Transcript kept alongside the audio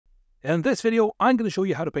In this video, I'm going to show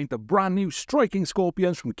you how to paint the brand new Striking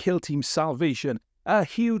Scorpions from Kill Team Salvation. A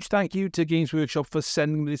huge thank you to Games Workshop for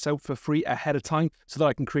sending this out for free ahead of time so that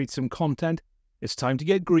I can create some content. It's time to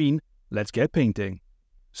get green. Let's get painting.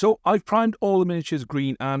 So I've primed all the miniatures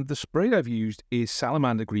green, and the spray I've used is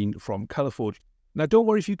Salamander Green from Colourforge. Now don't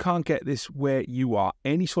worry if you can't get this where you are.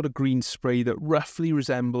 Any sort of green spray that roughly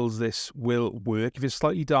resembles this will work. If it's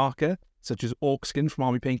slightly darker, such as Orc Skin from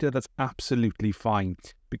Army Painter, that's absolutely fine,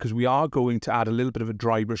 because we are going to add a little bit of a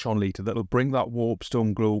dry brush on later that'll bring that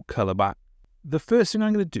Warpstone Glow colour back. The first thing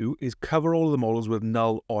I'm going to do is cover all of the models with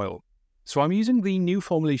Nuln Oil. So I'm using the new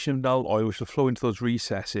formulation of Nuln Oil, which will flow into those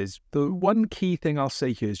recesses. The one key thing I'll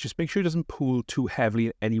say here is just make sure it doesn't pool too heavily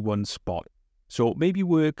in any one spot. So maybe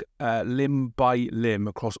work limb by limb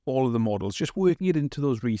across all of the models, just working it into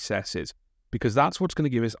those recesses, because that's what's going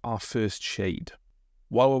to give us our first shade.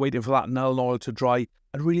 While we're waiting for that Nuln Oil to dry,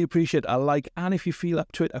 I'd really appreciate a like, and if you feel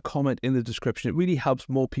up to it, a comment in the description. It really helps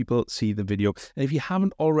more people see the video. And if you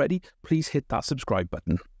haven't already, please hit that subscribe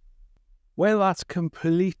button. When that's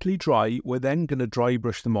completely dry, we're then going to dry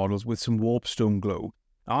brush the models with some Warpstone Glow.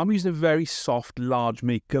 Now, I'm using a very soft, large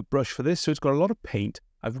makeup brush for this, so it's got a lot of paint.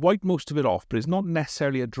 I've wiped most of it off, but it's not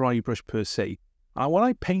necessarily a dry brush per se. And when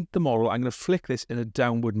I paint the model, I'm going to flick this in a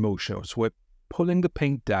downward motion. So we're pulling the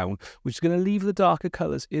paint down, which is going to leave the darker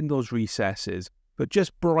colours in those recesses, but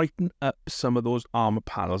just brighten up some of those armour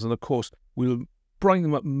panels. And of course, we'll brighten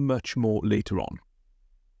them up much more later on.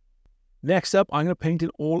 Next up, I'm going to paint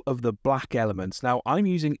in all of the black elements. Now, I'm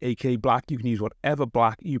using AK black. You can use whatever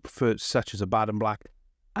black you prefer, such as a Baden black.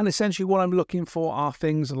 And essentially what I'm looking for are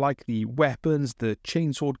things like the weapons, the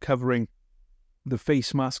chainsword covering, the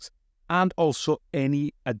face masks, and also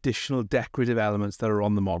any additional decorative elements that are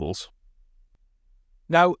on the models.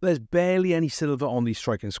 Now, there's barely any silver on these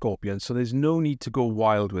Striking Scorpions, so there's no need to go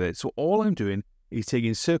wild with it. So all I'm doing is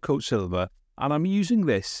taking Surcoat Silver, and I'm using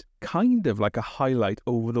this kind of like a highlight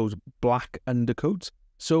over those black undercoats.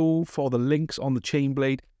 So for the links on the chain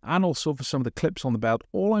blade, and also for some of the clips on the belt,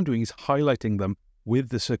 all I'm doing is highlighting them with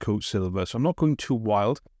the Surcoat Silver. So I'm not going too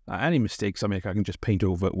wild. Any mistakes I make, I can just paint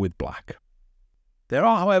over with black. There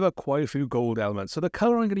are, however, quite a few gold elements. So the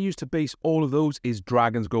colour I'm going to use to base all of those is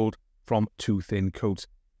Dragon's Gold from Two Thin Coats.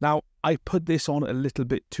 Now, I put this on a little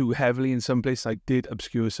bit too heavily in some places. I did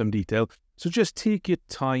obscure some detail. So just take your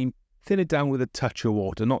time, thin it down with a touch of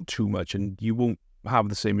water, not too much, and you won't have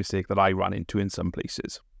the same mistake that I ran into in some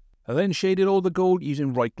places. I then shaded all the gold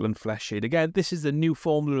using Reikland Fleshshade. Again, this is the new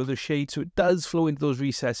formula of the shade, so it does flow into those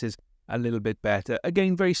recesses a little bit better.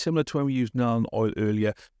 Again, very similar to when we used Nuln Oil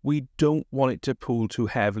earlier. We don't want it to pool too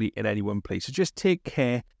heavily in any one place, so just take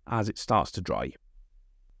care as it starts to dry.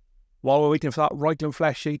 While we're waiting for that Reikland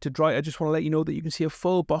Fleshshade to dry, I just want to let you know that you can see a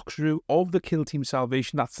full box review of the Kill Team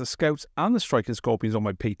Salvation. That's the Scouts and the Striking Scorpions on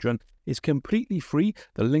my Patreon. It's completely free.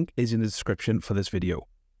 The link is in the description for this video.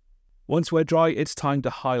 Once we're dry, it's time to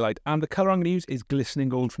highlight, and the colour I'm going to use is Glistening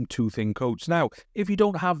Gold from Two Thin Coats. Now, if you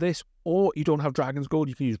don't have this, or you don't have Dragon's Gold,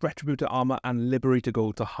 you can use Retributor Armour and Liberator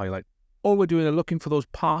Gold to highlight. All we're doing is looking for those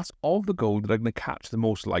parts of the gold that are going to catch the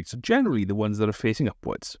most light, so generally the ones that are facing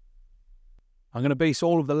upwards. I'm going to base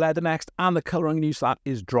all of the leather next, and the colour I'm going to use for that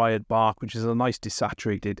is Dryad Bark, which is a nice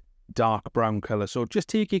desaturated dark brown colour. So just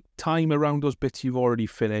take your time around those bits you've already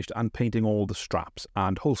finished and painting all the straps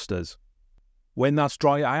and holsters. When that's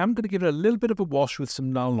dry, I am going to give it a little bit of a wash with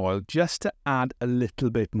some Nuln Oil just to add a little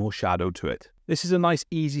bit more shadow to it. This is a nice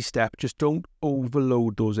easy step, just don't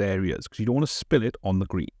overload those areas because you don't want to spill it on the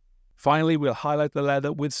green. Finally, we'll highlight the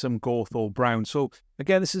leather with some Gorthor Brown. So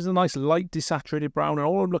again, this is a nice light desaturated brown, and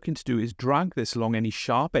all I'm looking to do is drag this along any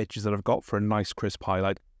sharp edges that I've got for a nice crisp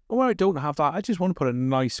highlight. And where I don't have that, I just want to put a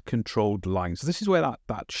nice controlled line. So this is where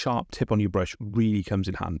that sharp tip on your brush really comes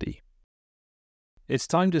in handy. It's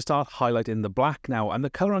time to start highlighting the black now, and the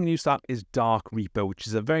colour I'm going to use that is Dark Reaper, which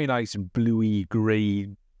is a very nice bluey, grey,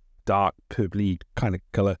 dark, purpley kind of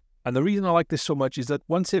colour. And the reason I like this so much is that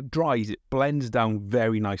once it dries, it blends down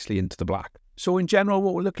very nicely into the black. So in general,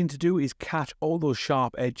 what we're looking to do is catch all those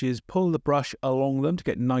sharp edges, pull the brush along them to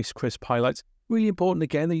get nice crisp highlights. Really important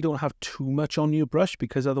again that you don't have too much on your brush,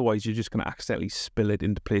 because otherwise you're just going to accidentally spill it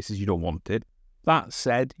into places you don't want it. That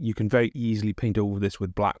said, you can very easily paint over this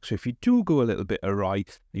with black, so if you do go a little bit awry,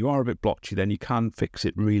 you are a bit blotchy, then you can fix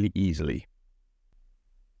it really easily.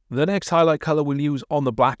 The next highlight colour we'll use on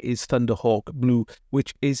the black is Thunderhawk Blue,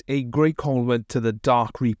 which is a great complement to the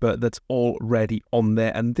Dark Reaper that's already on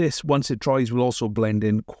there, and this, once it dries, will also blend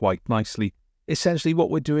in quite nicely. Essentially what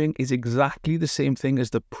we're doing is exactly the same thing as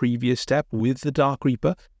the previous step with the Dark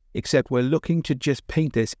Reaper, except we're looking to just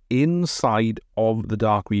paint this inside of the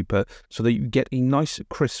Dark Reaper so that you get a nice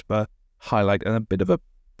crisper highlight and a bit of a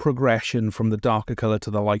progression from the darker colour to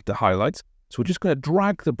the lighter highlights. So we're just going to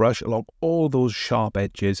drag the brush along all those sharp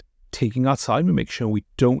edges, taking our time and make sure we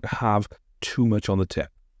don't have too much on the tip.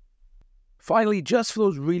 Finally, just for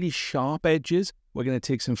those really sharp edges, we're going to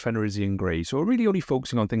take some Fenrisian Grey. So we're really only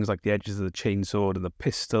focusing on things like the edges of the chainsaw and the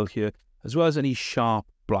pistol here, as well as any sharp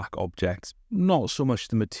black objects, not so much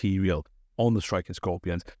the material on the striking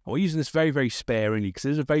scorpions. And we're using this very, very sparingly because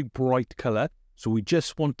it is a very bright colour, so we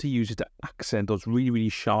just want to use it to accent those really, really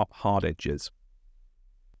sharp, hard edges.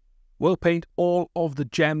 We'll paint all of the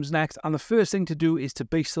gems next, and the first thing to do is to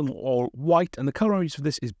base them all white, and the colour I use for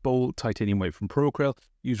this is Bold Titanium White from Procreal.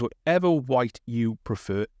 Use whatever white you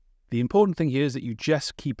prefer. The important thing here is that you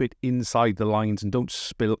just keep it inside the lines and don't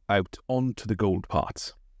spill out onto the gold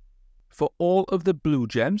parts. For all of the blue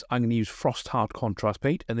gems, I'm going to use Frostheart contrast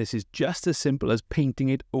paint, and this is just as simple as painting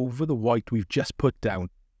it over the white we've just put down.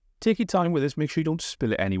 Take your time with this, make sure you don't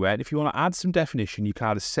spill it anywhere, and if you want to add some definition, you can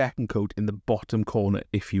add a second coat in the bottom corner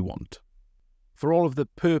if you want. For all of the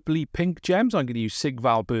purpley pink gems, I'm going to use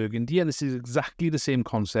Sigvald Burgundy, and this is exactly the same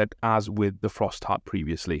concept as with the Frostheart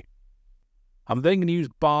previously. I'm then going to use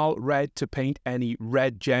Baal Red to paint any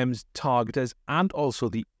red gems, targeters, and also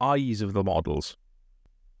the eyes of the models.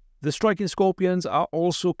 The striking scorpions are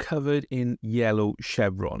also covered in yellow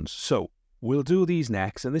chevrons, so we'll do these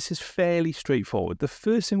next, and this is fairly straightforward. The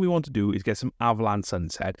first thing we want to do is get some Averland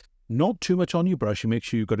Sunset. Not too much on your brush, and make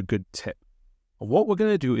sure you've got a good tip. And what we're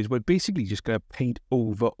going to do is we're basically just going to paint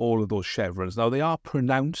over all of those chevrons. Now, they are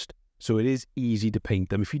pronounced, so it is easy to paint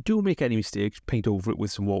them. If you do make any mistakes, paint over it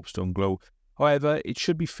with some Warpstone Glow. However, it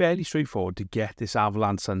should be fairly straightforward to get this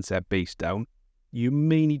Averland Sunset base down. You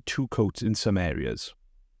may need 2 coats in some areas.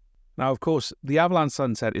 Now, of course, the Averland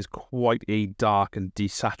Sunset is quite a dark and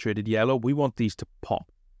desaturated yellow. We want these to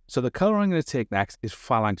pop. So the colour I'm going to take next is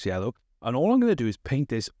Phalanx Yellow, and all I'm going to do is paint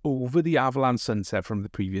this over the Averland Sunset from the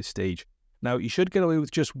previous stage. Now, you should get away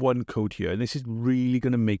with just 1 coat here, and this is really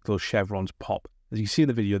going to make those chevrons pop. As you see in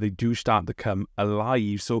the video, they do start to come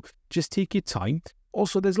alive, so just take your time.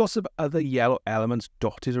 Also, there's lots of other yellow elements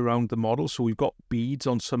dotted around the model, so we've got beads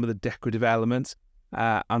on some of the decorative elements,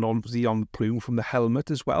 and obviously on the plume from the helmet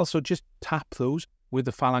as well, so just tap those with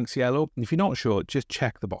the Phalanx Yellow, and if you're not sure, just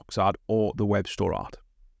check the box art or the web store art.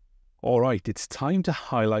 Alright, it's time to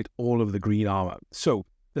highlight all of the green armour. So,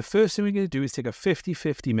 the first thing we're going to do is take a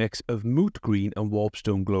 50-50 mix of Moot Green and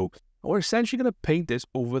Warpstone Glow. And we're essentially going to paint this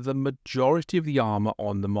over the majority of the armour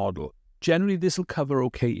on the model. Generally, this will cover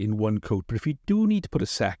okay in 1 coat, but if you do need to put a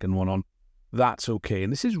second one on, that's okay.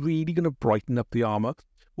 And this is really going to brighten up the armour.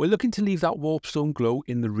 We're looking to leave that Warpstone Glow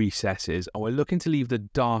in the recesses, and we're looking to leave the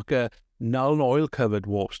darker Nuln Oil covered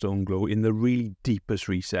Warpstone Glow in the really deepest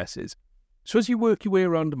recesses. So as you work your way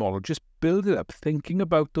around the model, just build it up, thinking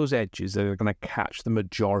about those edges that are going to catch the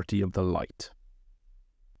majority of the light.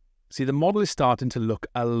 See, the model is starting to look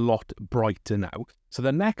a lot brighter now. So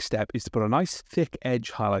the next step is to put a nice thick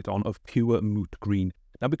edge highlight on of pure Moot Green.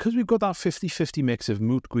 Now, because we've got that 50-50 mix of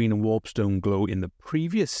Moot Green and Warpstone Glow in the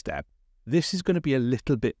previous step, this is going to be a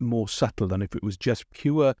little bit more subtle than if it was just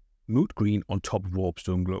pure Moot Green on top of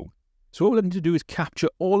Warpstone Glow. So what we're looking to do is capture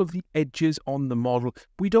all of the edges on the model.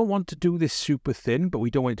 We don't want to do this super thin, but we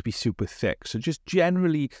don't want it to be super thick. So just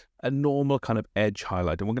generally a normal kind of edge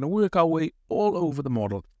highlight. And we're going to work our way all over the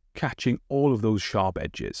model, catching all of those sharp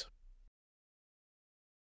edges.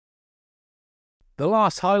 The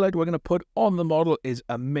last highlight we're going to put on the model is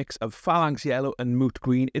a mix of Phalanx Yellow and Moot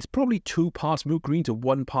Green. It's probably 2 parts Moot Green to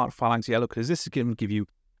 1 part Phalanx Yellow, because this is going to give you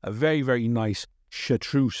a very, very nice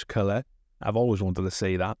chartreuse colour. I've always wanted to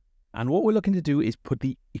say that. And what we're looking to do is put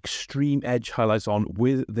the extreme edge highlights on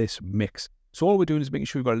with this mix. So all we're doing is making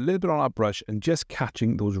sure we've got a little bit on our brush and just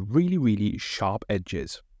catching those really, really sharp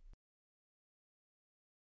edges.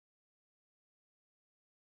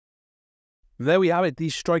 There we have it.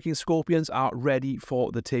 These striking scorpions are ready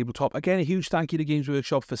for the tabletop. Again, a huge thank you to Games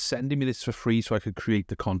Workshop for sending me this for free so I could create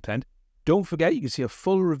the content. Don't forget, you can see a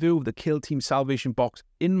full review of the Kill Team Salvation box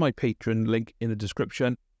in my Patreon link in the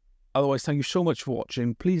description. Otherwise, thank you so much for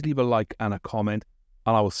watching. Please leave a like and a comment,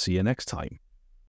 and I will see you next time.